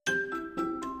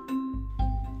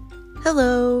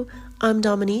Hello, I'm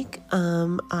Dominique.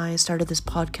 I started this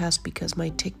podcast because my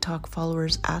TikTok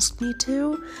followers asked me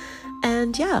to.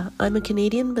 And yeah, I'm a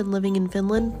Canadian, been living in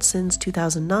Finland since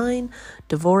 2009,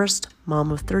 divorced,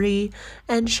 mom of 3,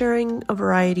 and sharing a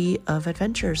variety of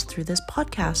adventures through this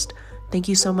podcast. Thank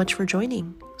you so much for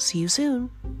joining. See you soon.